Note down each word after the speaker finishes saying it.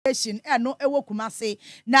station eno ewo Kumasi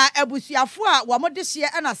na ebusuafo a wo de hye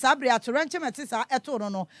na sabre atorenche metisa eto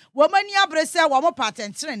no wo mani abrese wo mo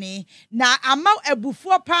patentrene na ama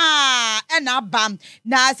ebufuo pa na bam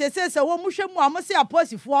na sesese wo muhwemu a mo se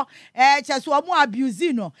aposifo cheso wo mo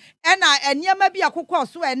abuse no na eniema bi akokọ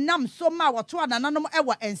so enam so ma woto anananom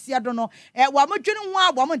ewo ensia do no wo mo dwene ho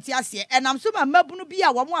a wo mo nte ase enam so ma mabunu bi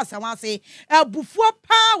a wo mo Asawase ebufuo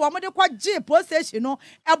pa wo mo de kwaje police station no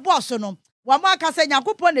ebo so no wamo akasa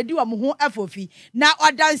Nyankopon na di wamo ho afofi na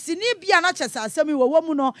odansini bia na kyesa asemi wo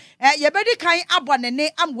mu no yebedi kan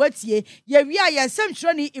abonene amwatie ye wi a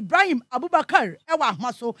yesemtwerani Ibrahim Abubakar ewa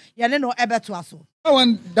ahmaso ye ne no ebeto aso.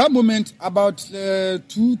 That moment about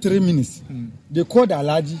 2-3 minutes they called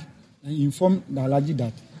Alaji and informed the Alaji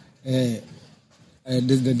that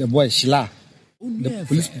the boy Shila, the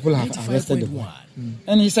police people have arrested the boy.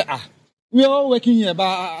 And he said, we are all working here, but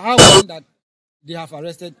how come that they have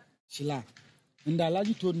arrested Shila? And the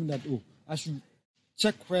Alaji told me that, I should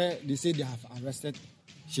check where they say they have arrested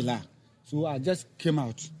Shila. So I just came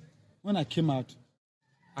out. When I came out,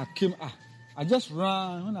 I just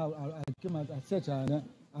ran. When I came out, I searched and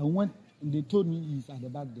I went, and they told me he's at the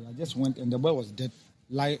back there. I just went, and the boy was dead,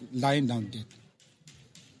 lying down dead.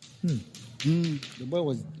 The boy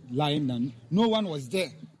was lying down. No one was there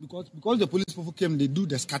because the police people came, they do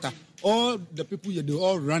the scatter. All the people here, they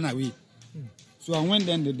all ran away. So I went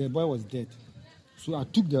there, and the boy was dead. So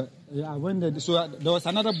I went there. So there was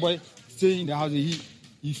another boy staying in the house.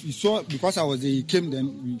 He saw, because I was there, he came,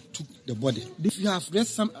 then we took the body. If you have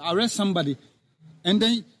arrest somebody, and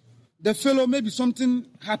then the fellow, maybe something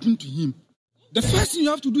happened to him, the first thing you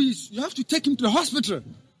have to do is you have to take him to the hospital.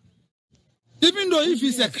 Even though if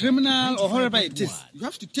he's a criminal or whatever it is, you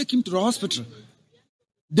have to take him to the hospital.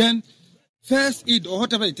 Then first aid or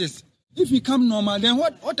whatever it is. If he come normal, then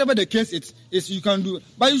whatever the case is you can do.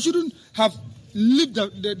 But you shouldn't have leave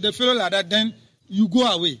the fellow like that, then you go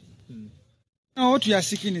away. Now what we are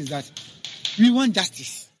seeking is that we want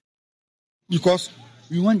justice. Because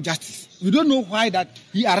we want justice. We don't know why that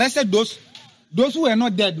he arrested those who were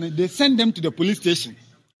not dead. They sent them to the police station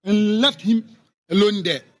and left him alone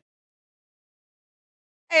there.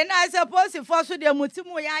 And I suppose if also the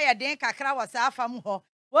mutimu ya den kakra wasa afam ho,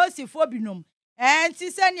 wo sifo binom. And si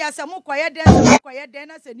se nia se mo koye den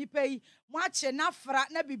na se nipa yi mo ache na fra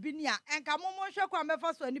na bibinia enka mo hwe kwa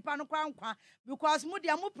mefa so nipa no kwa because mo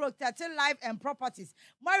dia mo protecting life and properties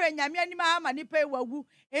mo re nyame anima ama nipa yi wagu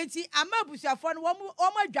enti ama busuafo no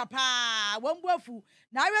wo adwapa wo mbuafu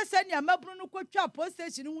na awe se nia mabru no kwatwa post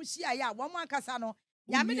station hu hia ya wo mo akasa no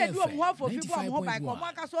nyame de do mo afo fi bo mo ban ko mo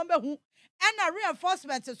akasa wo behu ena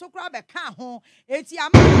reinforcement so kra be ka ho enti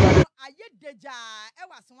ama aye deja e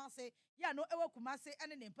wasonase ya no ewo Kumasi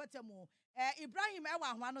ene ne mpatemu Ibrahim ewa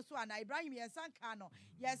ahwa no so ana Ibrahim yensanka no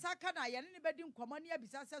yensaka na ye ne bedi nkomo ne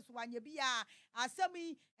abisa se so anya bia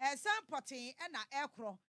asami sampoten ena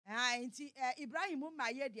ekro enti Ibrahim ma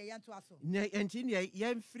ye de yento aso enti ne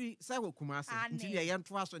yemfiri se wo Kumasi enti ne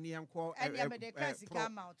yento aso ne yenko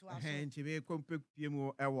enti be kompepie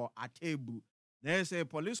mu ewo atebu na ese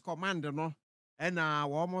police command no ena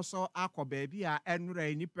wo mo so akoba bia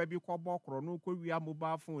enura nipa bi kobokro no ko wia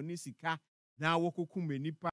mobile phone ni sika na wo kokum nipa